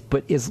EFAs.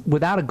 But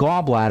without a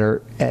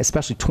gallbladder,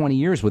 especially 20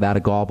 years without a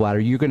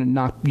gallbladder, you're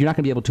not going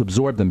to be able to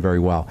absorb them very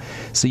well.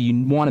 So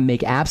you want to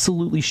make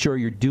absolutely sure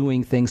you're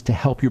doing things to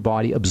help your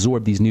body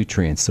absorb these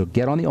nutrients. So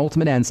get on the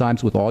Ultimate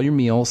enzymes with all your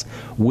meals.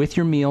 With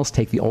your meals,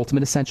 take the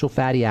Ultimate essential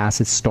fatty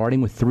acids,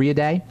 starting with 3 a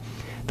day,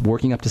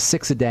 working up to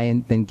 6 a day,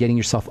 and then getting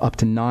yourself up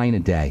to 9 a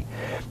day.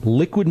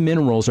 Liquid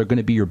minerals are going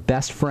to be your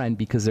best friend,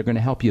 because they're going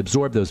to help you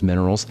absorb those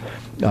minerals.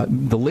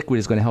 The liquid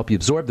is going to help you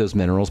absorb those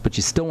minerals, but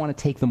you still want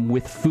to take them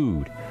with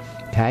food.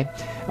 Okay?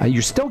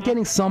 You're still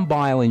getting some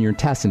bile in your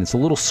intestine. It's a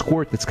little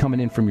squirt that's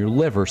coming in from your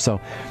liver. So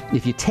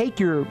if you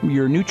take your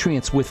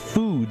nutrients with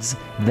foods,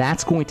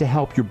 that's going to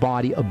help your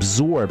body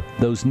absorb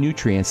those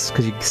nutrients,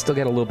 because you still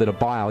get a little bit of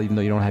bile even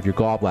though you don't have your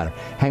gallbladder.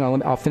 Hang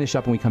on, I'll finish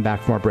up when we come back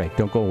from our break.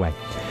 Don't go away.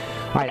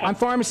 All right, I'm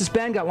Pharmacist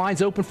Ben. Got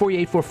lines open for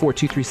you.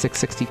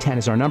 844-236-6010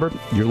 is our number.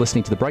 You're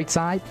listening to The Bright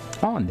Side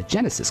on the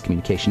Genesis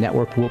Communication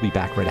Network. We'll be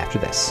back right after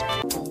this.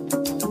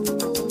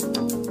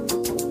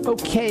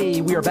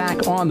 Okay, we are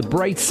back on The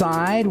Bright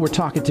Side. We're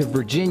talking to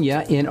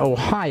Virginia in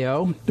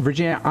Ohio.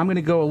 Virginia, I'm going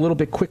to go a little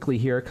bit quickly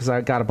here because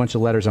I've got a bunch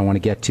of letters I want to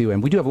get to.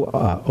 And we do have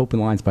open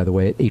lines, by the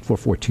way, at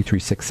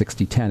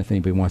 844-236-6010. If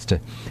anybody wants to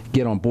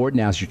get on board,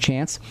 now's your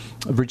chance.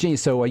 Virginia,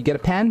 so you get a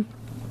pen?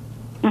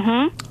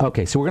 Mm-hmm.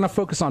 Okay, so we're going to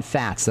focus on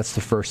fats. That's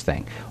the first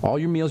thing. All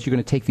your meals, you're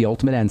going to take the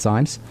Ultimate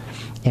enzymes.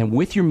 And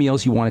with your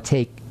meals, you want to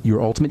take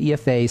your Ultimate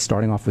EFA,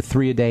 starting off with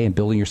 3 a day and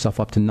building yourself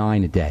up to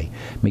 9 a day.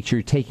 Make sure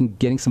you're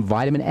getting some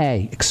vitamin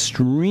A.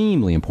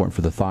 Extremely important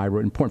for the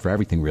thyroid. Important for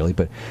everything, really,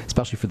 but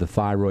especially for the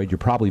thyroid. You're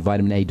probably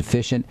vitamin A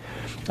deficient.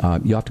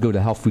 You'll have to go to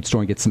the health food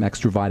store and get some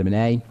extra vitamin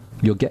A.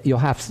 You'll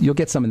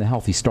get some in the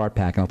Healthy Start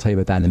Pack, and I'll tell you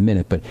about that in a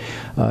minute. But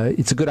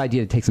it's a good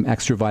idea to take some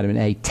extra vitamin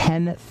A,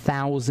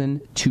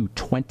 10,000 to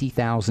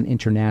 20,000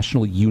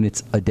 international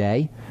units a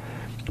day.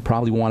 You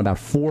probably want about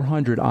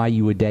 400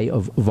 IU a day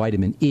of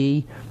vitamin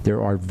E.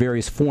 There are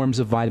various forms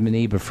of vitamin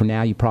E, but for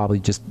now you probably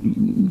just,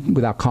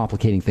 without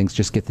complicating things,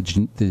 just get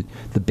the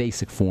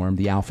basic form,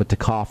 the alpha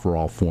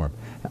tocopherol form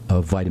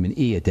of vitamin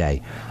E a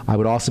day. I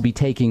would also be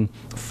taking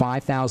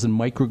 5,000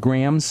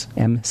 micrograms,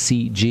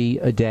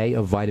 mcg, a day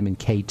of vitamin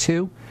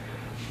K2.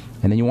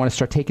 And then you want to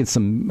start taking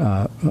some,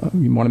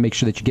 you want to make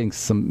sure that you're getting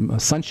some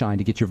sunshine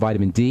to get your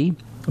vitamin D,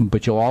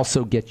 but you'll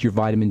also get your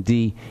vitamin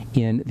D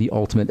in the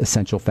Ultimate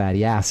essential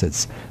fatty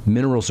acids.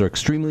 Minerals are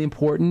extremely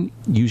important.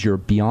 Use your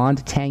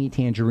Beyond Tangy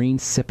Tangerine,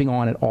 sipping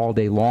on it all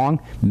day long.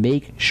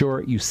 Make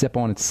sure you sip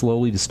on it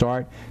slowly to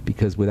start,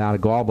 because without a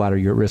gallbladder,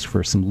 you're at risk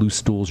for some loose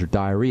stools or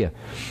diarrhea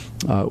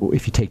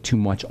if you take too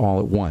much all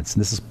at once.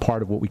 And this is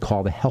part of what we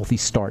call the Healthy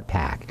Start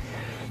Pack.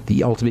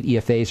 The Ultimate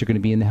EFAs are going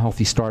to be in the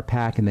Healthy Start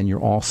Pack, and then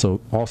you're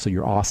also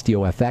your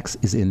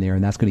OsteoFX is in there,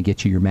 and that's going to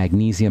get you your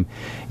magnesium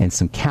and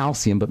some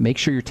calcium, but make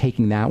sure you're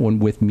taking that one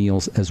with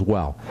meals as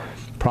well.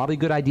 Probably a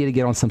good idea to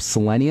get on some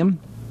selenium.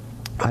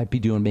 I'd be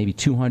doing maybe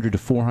 200 to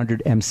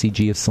 400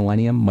 mcg of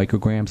selenium,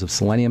 micrograms of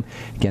selenium.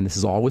 Again, this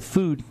is all with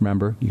food.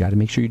 Remember, you got to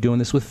make sure you're doing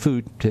this with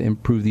food to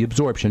improve the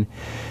absorption.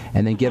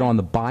 And then get on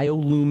the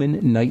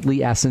BioLumin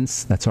Nightly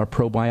Essence. That's our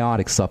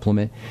probiotic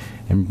supplement.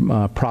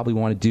 And probably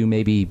want to do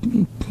maybe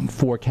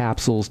 4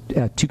 capsules,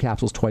 2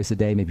 capsules twice a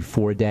day, maybe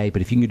 4 a day.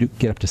 But if you can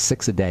get up to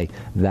 6 a day,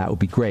 that would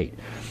be great.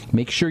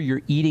 Make sure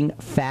you're eating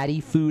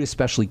fatty food,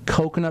 especially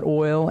coconut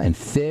oil and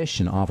fish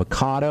and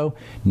avocado.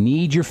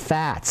 Need your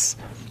fats.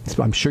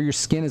 So I'm sure your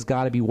skin has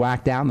got to be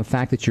whacked out, and the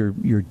fact that your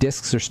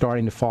discs are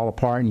starting to fall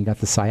apart and you got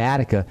the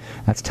sciatica,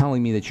 that's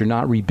telling me that you're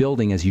not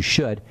rebuilding as you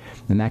should,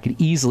 and that could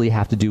easily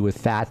have to do with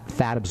fat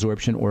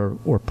absorption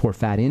or poor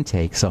fat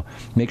intake. So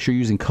make sure you're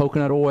using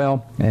coconut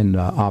oil and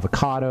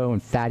avocado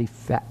and fatty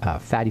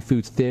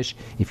foods, fish.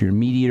 If you're a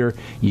meat eater,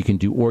 you can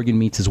do organ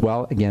meats as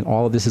well. Again,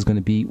 all of this is going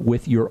to be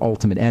with your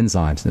ultimate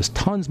enzymes. There's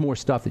tons more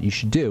stuff that you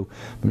should do.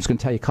 I'm just going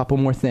to tell you a couple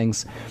more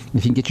things.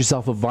 If you can get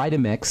yourself a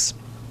Vitamix,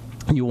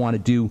 you want to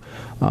do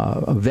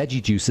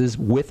veggie juices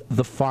with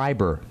the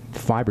fiber.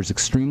 Fiber is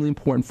extremely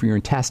important for your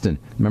intestine.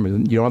 Remember,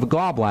 you don't have a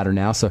gallbladder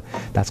now, so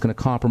that's going to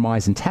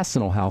compromise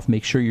intestinal health.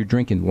 Make sure you're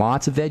drinking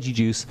lots of veggie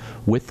juice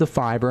with the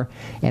fiber.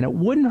 And it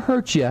wouldn't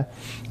hurt you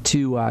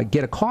to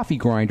get a coffee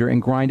grinder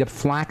and grind up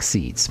flax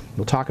seeds.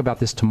 We'll talk about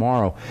this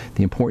tomorrow,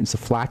 the importance of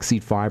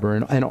flaxseed fiber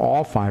and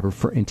all fiber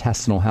for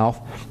intestinal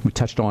health. We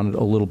touched on it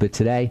a little bit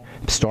today.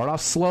 Start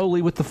off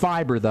slowly with the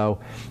fiber, though,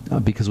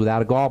 because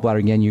without a gallbladder,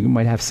 again, you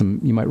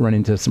might run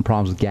into some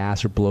problems with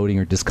gas or bloating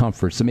or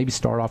discomfort. So maybe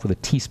start off with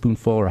a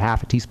teaspoonful or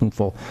half a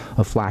teaspoonful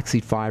of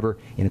flaxseed fiber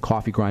in a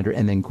coffee grinder,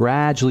 and then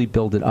gradually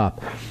build it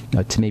up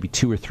to maybe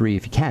 2 or 3,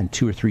 if you can,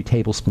 2 or 3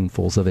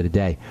 tablespoonfuls of it a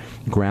day.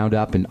 Ground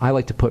up, and I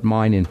like to put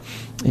mine in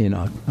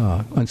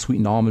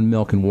unsweetened almond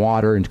milk and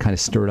water and kind of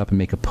stir it up and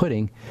make a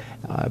pudding.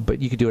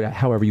 But you could do it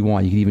however you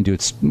want. You could even do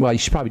it, well, you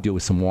should probably do it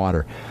with some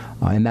water.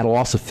 And that'll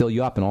also fill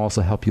you up and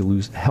also help you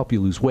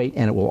lose weight.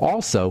 And it will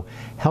also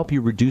help you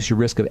reduce your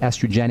risk of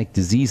estrogenic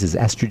diseases,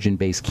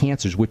 estrogen-based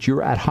cancers, which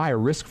you're at higher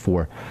risk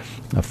for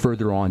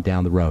further on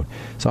down the road.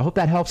 So I hope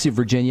that helps you,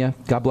 Virginia.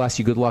 God bless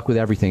you. Good luck with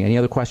everything. Any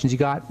other questions you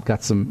got?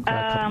 Got some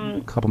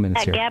couple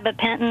minutes here.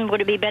 Gabapentin,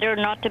 would it be better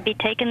not to be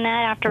taking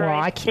that after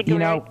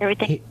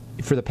everything?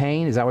 For the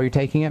pain, is that why you're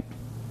taking it?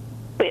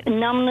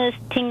 Numbness,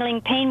 tingling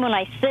pain when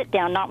I sit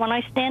down, not when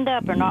I stand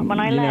up or not when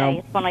I lay.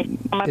 It's when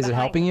I is it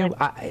helping you?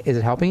 Is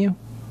it helping you?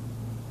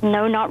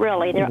 No, not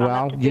really.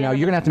 Well, you're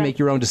going to have to make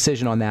your own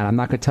decision on that. I'm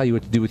not going to tell you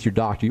what to do with your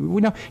doctor.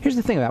 Here's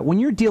the thing about it. When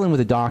you're dealing with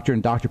a doctor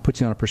and doctor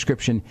puts you on a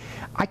prescription,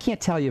 I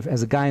can't tell you,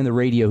 as a guy on the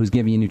radio who's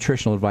giving you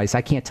nutritional advice,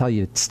 I can't tell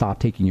you to stop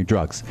taking your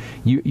drugs.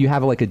 You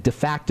have like a de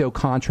facto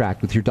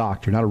contract with your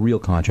doctor, not a real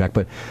contract,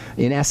 but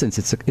in essence,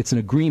 it's an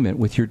agreement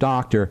with your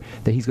doctor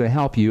that he's going to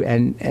help you,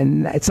 and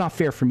it's not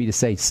fair for me to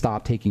say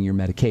stop taking your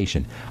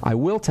medication. I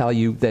will tell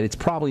you that it's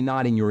probably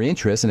not in your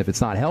interest, and if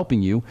it's not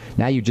helping you,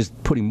 now you're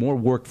just putting more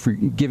work for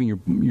giving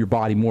your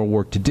body more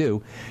work to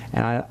do,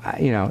 and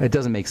it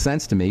doesn't make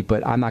sense to me.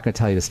 But I'm not going to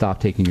tell you to stop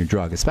taking your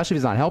drug, especially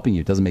if it's not helping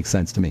you. It doesn't make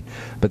sense to me.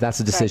 But that's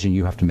a decision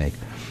you have to make.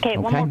 Okay,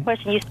 one more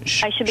question.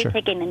 I should be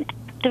taking an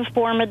active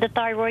form of the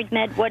thyroid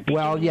med.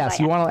 Well, yes,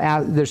 you want to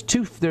add. There's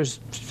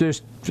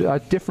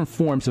different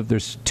forms of.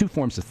 There's 2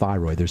 forms of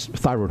thyroid. There's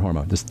thyroid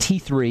hormone. There's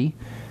T3.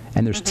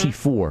 And there's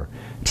T4.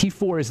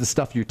 T4 is the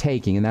stuff you're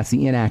taking, and that's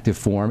the inactive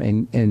form.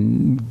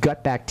 And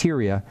gut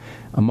bacteria,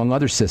 among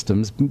other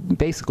systems,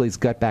 basically it's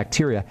gut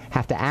bacteria,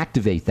 have to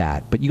activate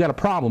that. But you got a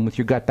problem with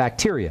your gut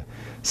bacteria.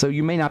 So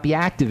you may not be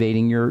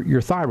activating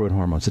your thyroid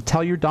hormone. So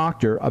tell your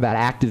doctor about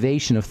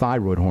activation of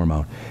thyroid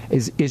hormone.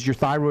 Is your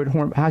thyroid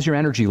hormone, how's your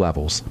energy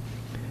levels?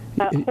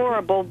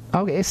 Horrible.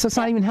 Okay, so it's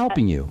not even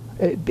helping you.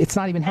 It's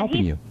not even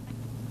helping you.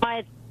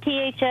 My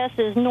THS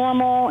is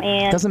normal,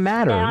 and doesn't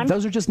matter.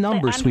 Those are just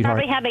numbers, sweetheart.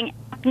 I'm probably having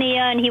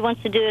apnea, and he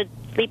wants to do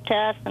a sleep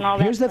test and all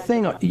that. Here's the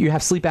thing: you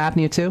have sleep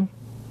apnea too.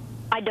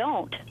 I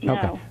don't. No,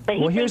 okay. But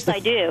he thinks I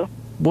do.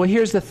 Well,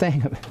 here's the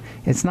thing: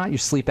 it's not your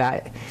sleep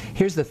apnea.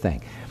 Here's the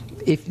thing: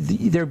 if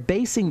they're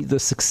basing the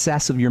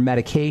success of your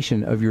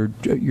medication, of your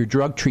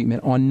drug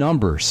treatment, on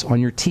numbers, on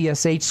your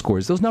TSH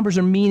scores, those numbers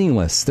are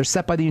meaningless. They're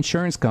set by the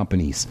insurance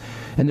companies,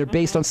 and they're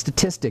based on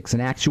statistics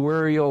and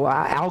actuarial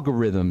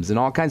algorithms and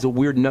all kinds of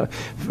weird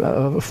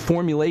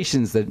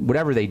formulations that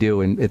whatever they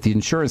do at the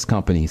insurance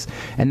companies.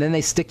 And then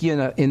they stick you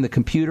in the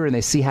computer and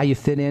they see how you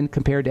fit in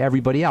compared to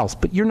everybody else.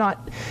 But you're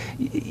not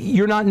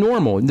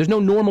normal. There's no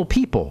normal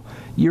people.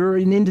 You're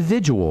an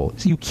individual.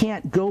 So you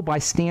can't go by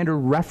standard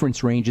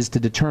reference ranges to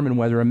determine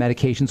whether a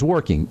medication's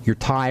working. You're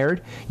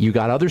tired, you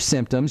got other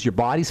symptoms, your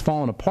body's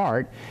falling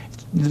apart.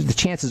 The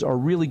chances are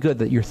really good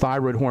that your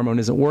thyroid hormone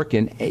isn't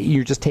working.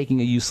 You're just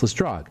taking a useless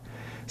drug.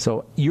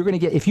 So you're going to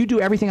get, if you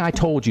do everything I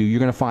told you, you're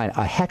going to find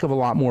a heck of a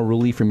lot more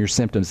relief from your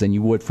symptoms than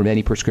you would from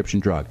any prescription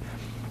drug.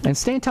 And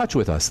stay in touch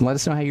with us and let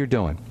us know how you're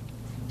doing.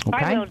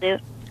 Okay? I will do.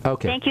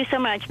 Okay. Thank you so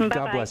much. Bye-bye.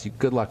 God bless you.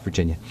 Good luck,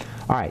 Virginia.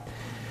 All right.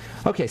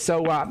 Okay,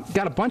 so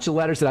got a bunch of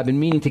letters that I've been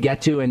meaning to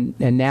get to, and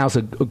now's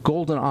a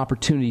golden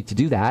opportunity to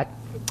do that.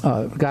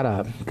 Got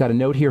a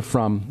note here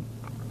from,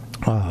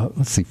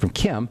 from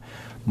Kim.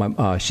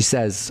 She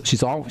says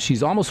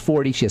she's almost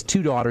 40. She has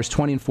 2 daughters,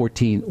 20 and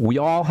 14. We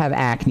all have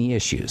acne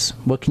issues.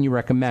 What can you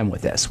recommend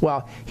with this?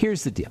 Well,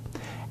 here's the deal.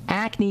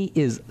 Acne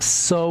is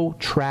so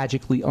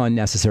tragically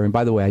unnecessary. And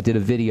by the way, I did a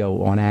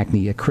video on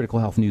acne at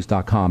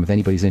criticalhealthnews.com if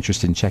anybody's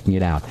interested in checking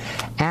it out.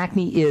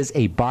 Acne is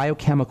a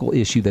biochemical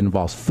issue that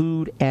involves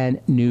food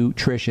and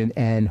nutrition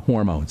and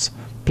hormones,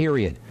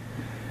 period.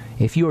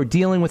 If you are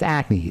dealing with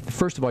acne,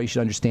 first of all, you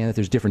should understand that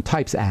there's different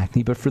types of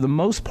acne, but for the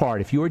most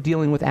part, if you are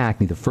dealing with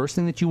acne, the first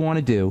thing that you want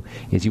to do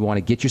is you want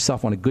to get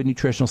yourself on a good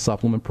nutritional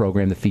supplement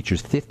program that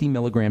features 50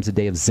 milligrams a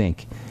day of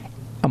zinc.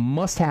 A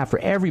must-have for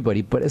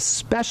everybody, but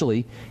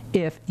especially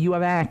if you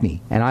have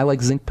acne. And I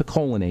like zinc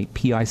picolinate,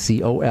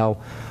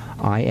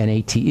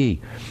 Picolinate.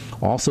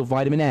 Also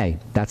vitamin A.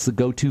 That's the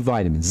go-to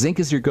vitamin. Zinc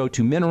is your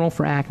go-to mineral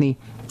for acne.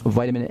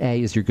 Vitamin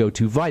A is your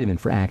go-to vitamin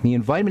for acne.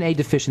 And vitamin A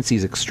deficiency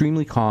is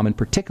extremely common,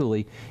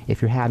 particularly if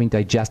you're having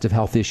digestive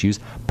health issues,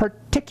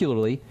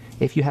 particularly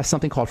if you have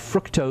something called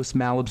fructose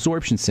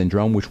malabsorption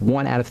syndrome, which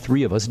 1 out of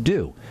 3 of us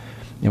do.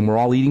 And we're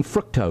all eating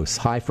fructose,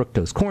 high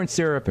fructose corn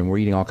syrup, and we're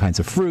eating all kinds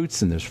of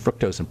fruits, and there's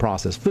fructose in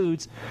processed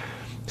foods.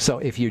 So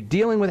if you're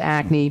dealing with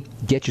acne,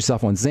 get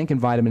yourself on zinc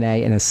and vitamin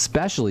A, and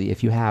especially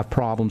if you have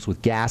problems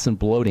with gas and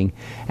bloating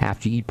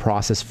after you eat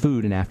processed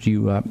food and after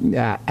you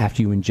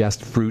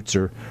ingest fruits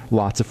or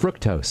lots of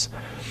fructose.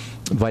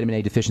 Vitamin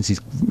A deficiency is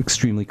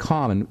extremely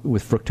common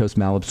with fructose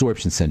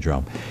malabsorption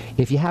syndrome.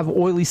 If you have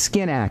oily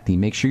skin acne,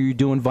 make sure you're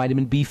doing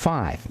vitamin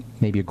B5,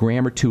 maybe a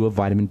gram or 2 of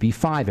vitamin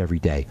B5 every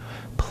day.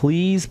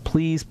 Please,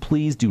 please,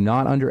 please do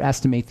not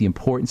underestimate the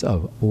importance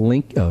of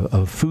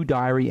food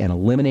diary and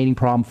eliminating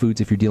problem foods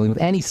if you're dealing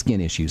with any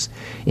skin issues,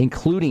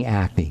 including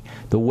acne.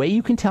 The way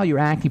you can tell your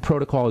acne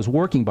protocol is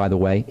working, by the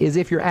way, is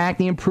if your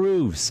acne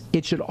improves.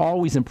 It should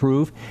always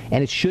improve,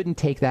 and it shouldn't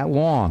take that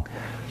long.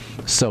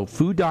 So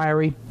food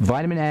diary,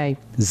 vitamin A,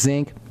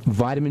 zinc,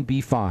 vitamin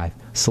B5.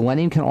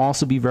 Selenium can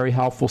also be very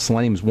helpful.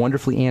 Selenium is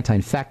wonderfully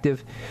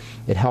anti-infective.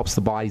 It helps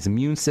the body's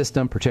immune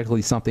system,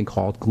 particularly something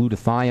called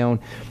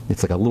glutathione.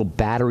 It's like a little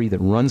battery that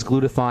runs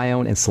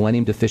glutathione, and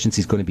selenium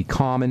deficiency is going to be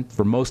common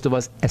for most of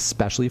us,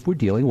 especially if we're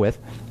dealing with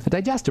a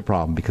digestive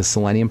problem, because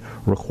selenium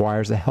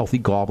requires a healthy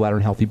gallbladder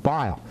and healthy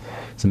bile.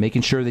 So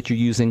making sure that you're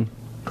using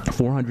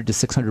 400 to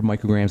 600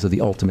 micrograms of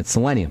the ultimate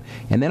selenium.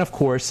 And then, of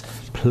course,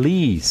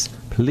 please,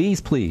 please,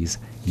 please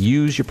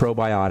use your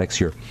probiotics,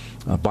 your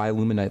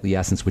Biolumin Nightly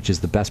Essence, which is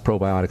the best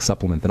probiotic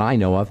supplement that I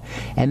know of.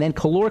 And then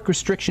caloric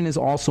restriction is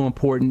also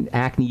important.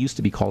 Acne used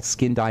to be called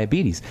skin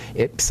diabetes.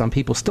 Some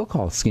people still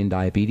call it skin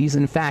diabetes.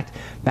 And in fact,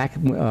 back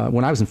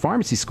when I was in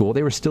pharmacy school,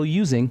 they were still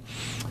using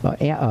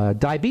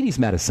diabetes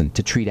medicine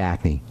to treat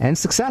acne, and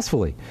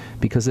successfully,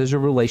 because there's a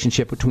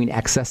relationship between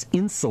excess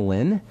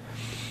insulin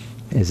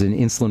is an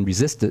insulin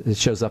resistant. It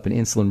shows up in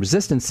insulin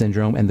resistance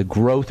syndrome and the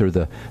growth or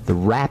the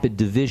rapid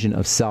division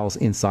of cells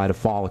inside a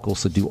follicle.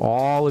 So do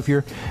all of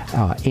your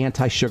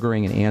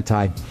anti-sugaring and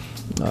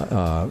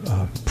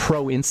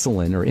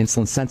pro-insulin or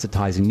insulin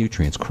sensitizing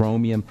nutrients,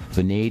 chromium,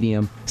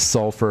 vanadium,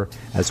 sulfur,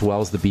 as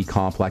well as the B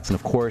complex. And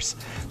of course,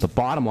 the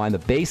bottom line, the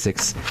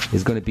basics,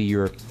 is going to be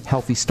your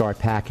Healthy Start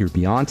Pack, your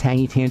Beyond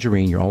Tangy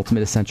Tangerine, your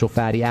Ultimate Essential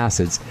Fatty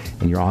Acids,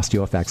 and your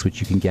OsteoFX,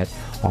 which you can get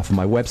off of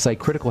my website,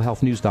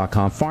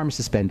 criticalhealthnews.com,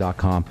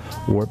 pharmacistben.com,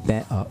 or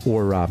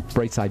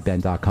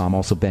brightsideben.com,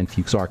 also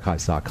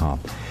benfuchsarchives.com.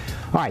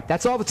 All right,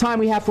 that's all the time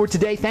we have for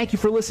today. Thank you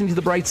for listening to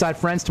The Bright Side,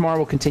 friends. Tomorrow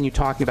we'll continue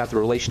talking about the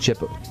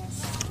relationship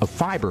of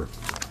fiber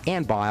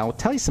and bile. I'll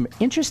tell you some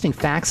interesting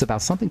facts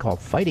about something called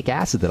phytic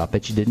acid that I'll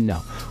bet you didn't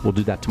know. We'll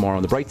do that tomorrow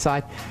on The Bright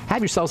Side.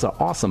 Have yourselves an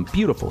awesome,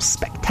 beautiful,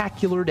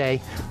 spectacular day.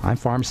 I'm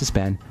Pharmacist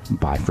Ben.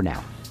 Bye for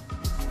now.